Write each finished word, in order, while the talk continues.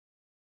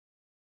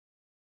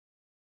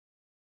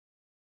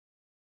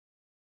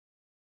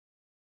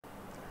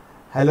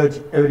Hello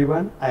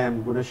everyone, I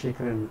am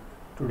Gunashekar and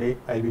today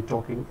I will be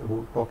talking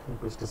about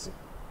pesticide.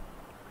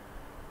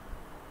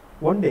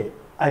 One day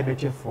I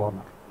met a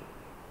farmer.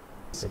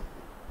 He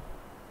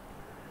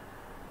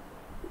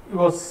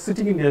was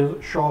sitting in a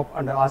shop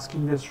and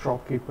asking the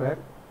shopkeeper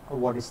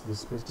what is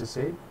this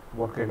pesticide,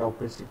 what kind of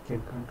pest it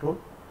can control,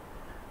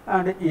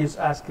 and he is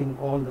asking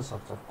all the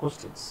sorts of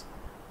questions.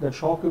 The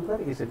shopkeeper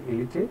is an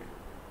illiterate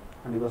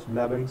and he was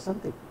blabbering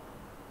something.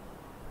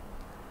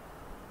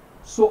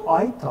 So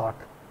I thought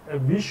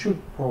we should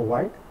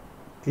provide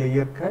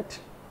clear-cut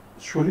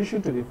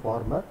solution to the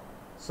farmer.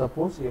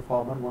 Suppose a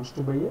farmer wants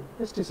to buy a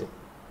pesticide.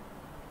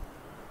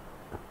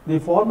 The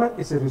farmer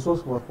is a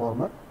resource-poor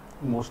farmer,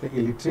 mostly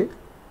illiterate,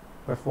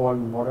 but for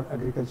modern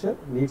agriculture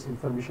needs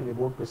information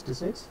about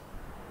pesticides.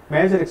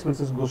 Major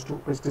expenses goes to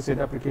pesticide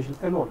application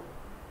alone.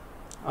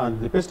 And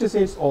the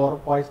pesticides are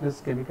poisonous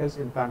chemicals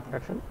in plant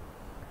protection.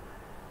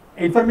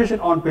 Information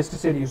on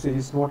pesticide usage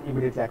is not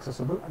immediately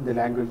accessible and the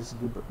language is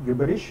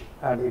gibberish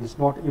and it is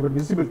not even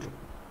visible to.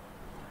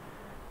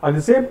 At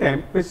the same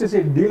time,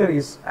 pesticide dealer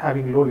is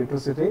having low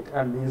literacy rate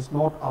and he is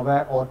not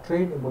aware or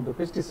trained about the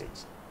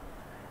pesticides.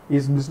 He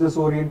is business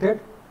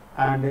oriented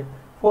and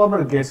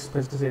farmer gets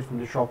pesticide from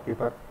the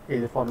shopkeeper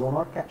either for loan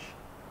or cash.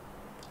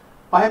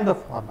 I am the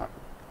farmer.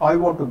 I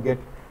want to get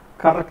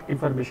correct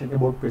information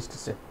about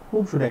pesticide.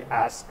 Whom should I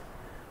ask?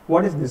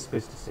 What is this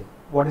pesticide?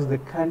 What is the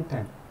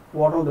content?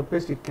 What are the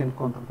pests it can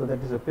control, whether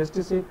it is a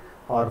pesticide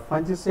or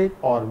fungicide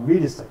or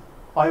weedicide.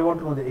 I want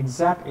to know the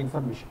exact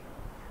information.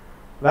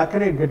 Where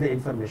can I get the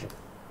information?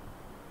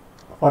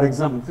 For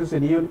example, this is a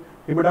new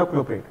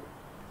imidacloprid.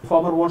 The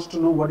farmer wants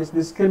to know what is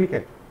this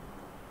chemical.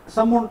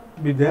 Someone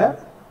be there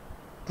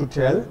to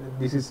tell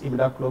this is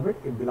imidacloprid,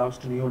 it belongs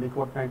to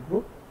neonicotinoid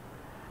group.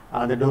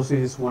 The dosage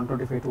is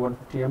 125 to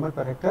 150 ml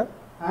per hectare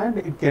and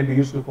it can be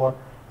used for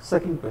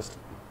sucking pest.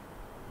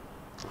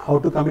 How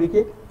to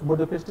communicate about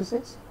the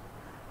pesticides?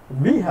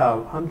 We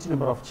have huge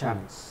number of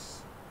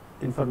channels,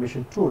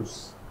 information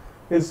tools.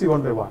 We'll see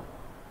one by one.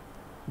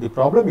 The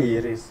problem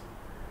here is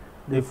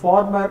the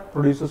farmer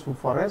produces food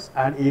for us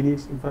and he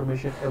needs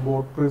information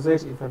about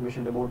precise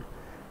information about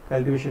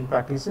cultivation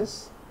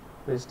practices,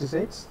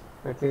 pesticides,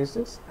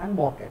 fertilizers and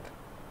market.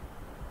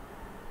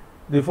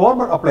 The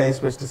farmer applies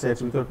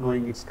pesticides without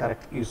knowing its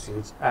correct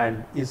usage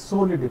and is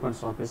solely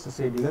depends on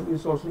pesticide dealer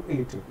is also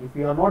illiterate. If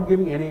you are not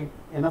giving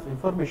enough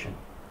information,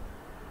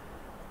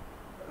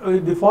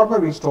 the farmer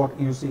will start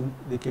using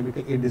the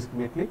chemical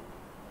indiscriminately.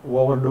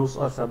 Overdose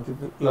or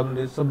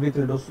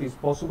sublethal dose is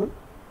possible.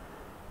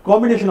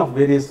 Combination of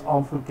various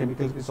harmful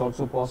chemicals is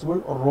also possible.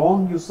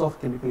 Wrong use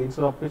of chemical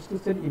instead of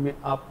pesticide, he may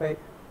apply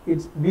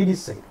its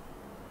weedicide.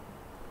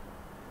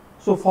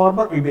 So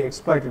farmer will be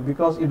exploited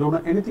because he don't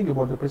know anything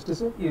about the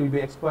pesticide. He will be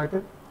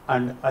exploited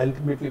and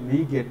ultimately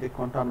we get the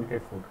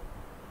contaminated food.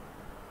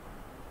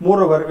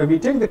 Moreover, when we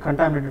take the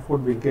contaminated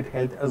food, we get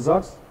health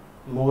hazards,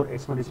 more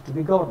expenditure to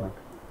the government.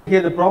 Here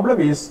the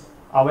problem is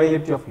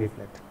availability of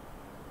leaflet,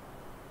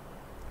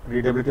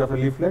 readability of a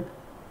leaflet,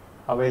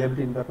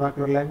 availability in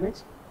vernacular language,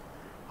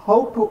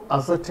 how to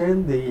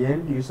ascertain the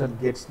end user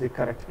gets the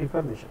correct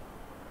information.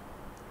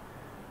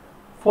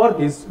 For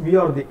this, we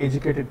are the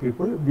educated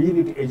people, we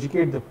need to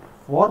educate the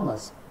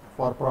farmers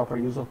for proper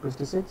use of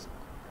pesticides,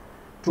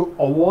 to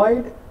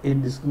avoid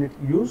indiscriminate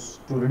use,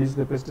 to reduce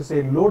the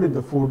pesticide load in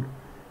the food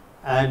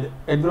and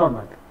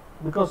environment,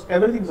 because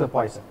everything is a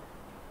poison.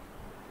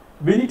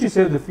 We need to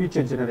save the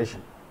future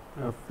generation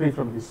free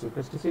from this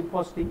pesticide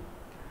poisoning.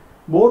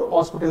 More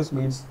hospitals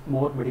means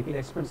more medical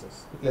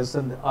expenses, less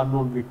than the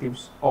unknown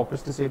victims of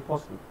pesticide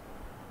poisoning.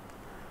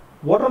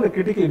 What are the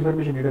critical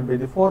information needed by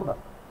the farmer?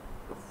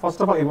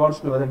 First of all, he wants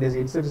to know whether it is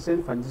insecticide,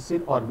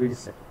 fungicide or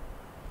weedicide.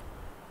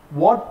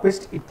 What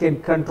pest it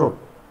can control?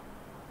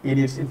 He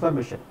needs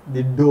information,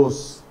 the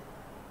dose,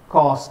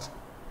 cost,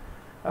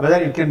 whether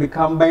it can be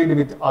combined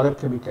with other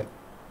chemical,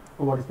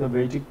 what is the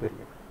waiting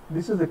period.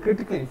 This is the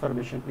critical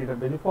information needed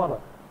by the farmer.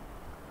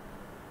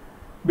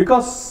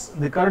 Because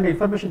the current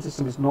information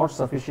system is not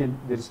sufficient,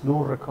 there is no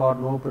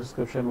record, no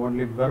prescription,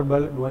 only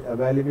verbal, no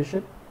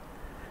evaluation.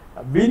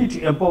 We need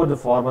to empower the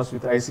farmers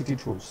with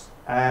ICT tools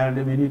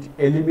and we need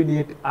to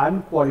eliminate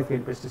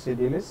unqualified pesticide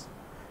dealers.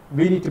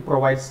 We need to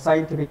provide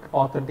scientific,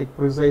 authentic,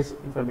 precise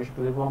information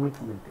to the farming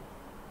community.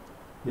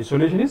 The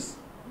solution is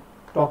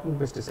talking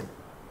pesticide.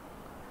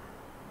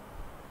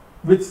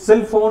 With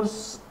cell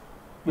phones,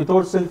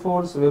 without cell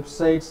phones,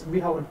 websites, we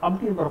have an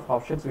umpteen number of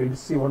options. We will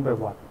see one by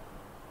one.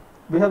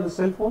 We have the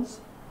cell phones,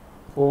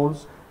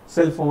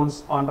 cell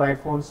phones, Android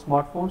phones,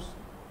 smartphones.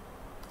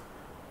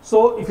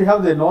 So if you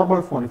have the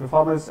normal phone, if a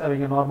farmer is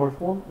having a normal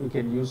phone, you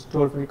can use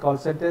toll-free call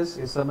centers,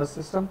 SMS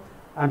system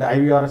and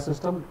IVRS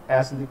system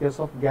as in the case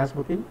of gas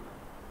booking.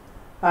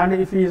 And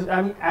if he is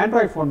having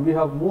Android phone, we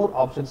have more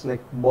options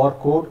like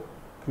barcode,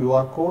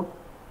 QR code,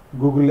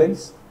 Google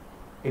Lens,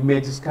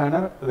 image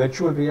scanner,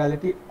 virtual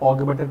reality,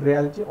 augmented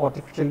reality,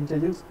 artificial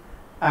intelligence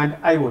and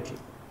IoT.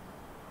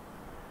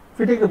 If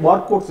you take the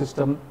barcode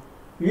system,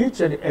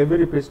 each and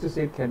every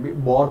pesticide can be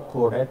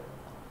barcoded.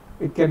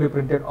 It can be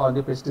printed on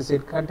the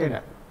pesticide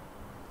container.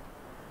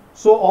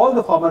 So all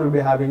the farmer will be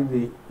having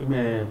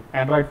the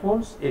Android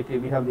phones.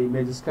 We have the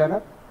image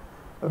scanner.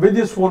 With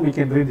this phone, we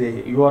can read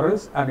the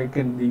URLs, and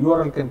the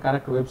URL can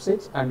connect to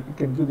websites, and it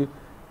can give the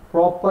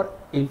proper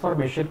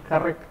information,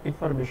 correct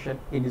information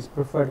in its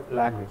preferred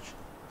language.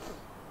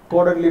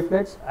 Coded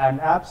leaflets and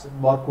apps,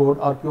 barcode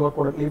or QR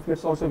coded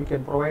leaflets also we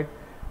can provide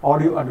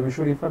audio and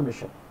visual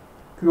information.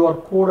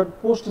 QR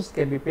coded posters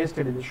can be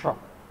pasted in the shop.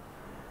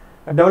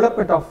 A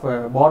development of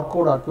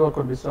barcode or QR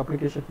code based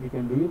application we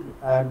can do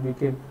it, and we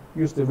can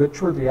use the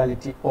virtual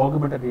reality,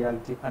 augmented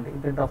reality and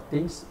Internet of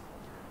Things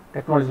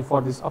technology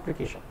for this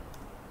application.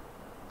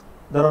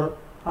 There are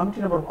umpteen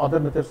number of other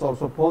methods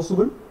also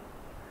possible.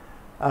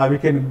 We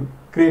can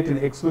create an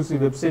exclusive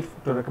website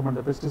to recommend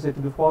the pesticide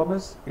to the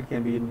farmers. It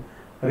can be in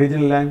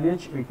regional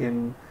language. We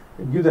can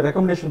give the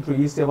recommendation through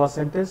e-Seva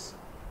centers.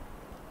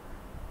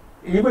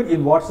 Even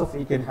in WhatsApp,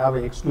 we can have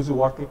an exclusive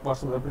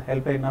WhatsApp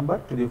helpline number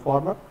to the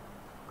farmer.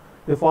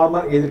 The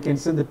farmer either can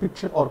send the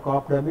picture or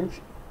crop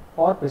damage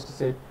or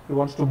pesticide he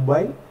wants to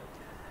buy.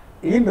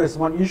 In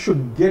response, you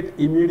should get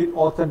immediate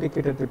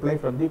authenticated reply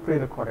from the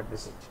pre-recorded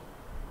message.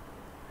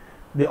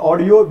 The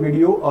audio,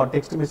 video or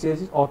text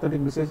messages,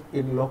 authentic message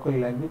in local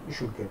language you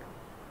should get.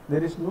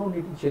 There is no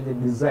need to change the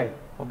design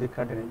of the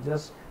content,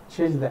 just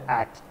change the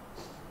act.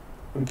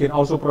 We can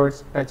also provide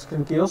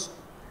touchscreen kiosk,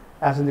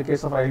 as in the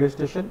case of railway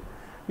station.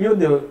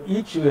 Even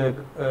each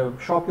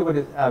shopkeeper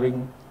is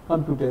having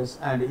computers,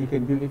 and you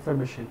can give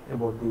information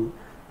about the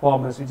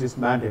farmers, which is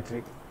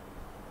mandatory.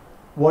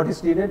 What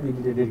is needed? We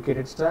need a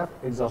dedicated staff,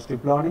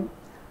 exhaustive planning,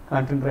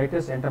 content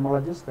writers,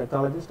 entomologists,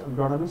 pathologists,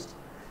 agronomists,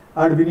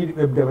 and we need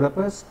web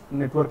developers,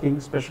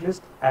 networking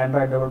specialists,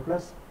 Android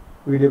developers,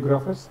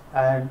 videographers,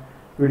 and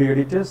video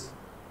editors.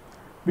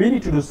 We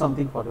need to do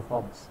something for the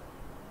farmers.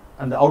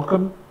 And the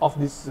outcome of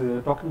this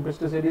talking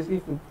pesticide is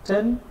if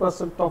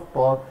 10%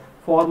 of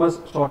farmers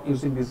start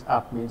using this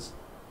app, means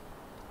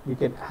we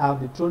can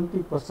have the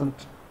 20%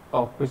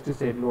 of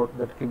pesticide load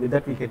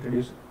that we can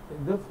reduce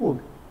the food.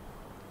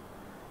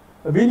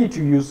 We need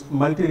to use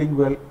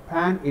multilingual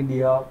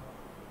pan-India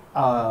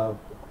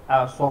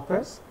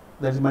softwares,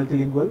 that is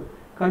multilingual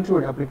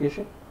country-wide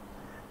application.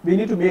 We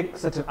need to make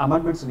certain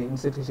amendments in the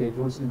insecticide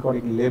rules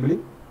regarding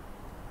labeling.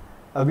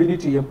 We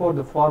need to empower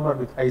the farmer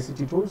with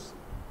ICT tools.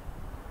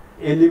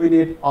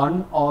 Eliminate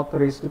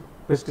unauthorized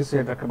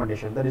pesticide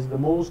recommendation. That is the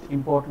most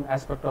important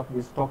aspect of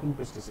this talking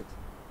pesticides.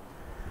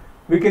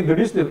 We can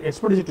reduce the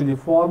expenditure to the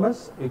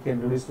farmers. We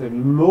can reduce the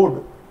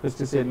load,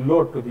 pesticide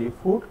load to the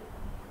food.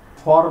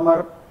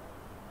 Farmer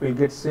will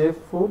get safe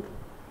food.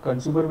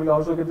 Consumer will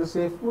also get the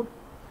safe food.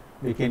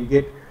 We can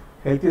get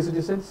healthy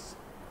citizens,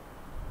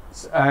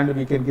 and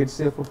we can get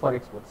safe food for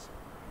exports.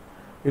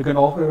 You can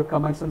offer your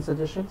comments and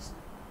suggestions.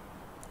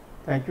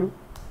 Thank you.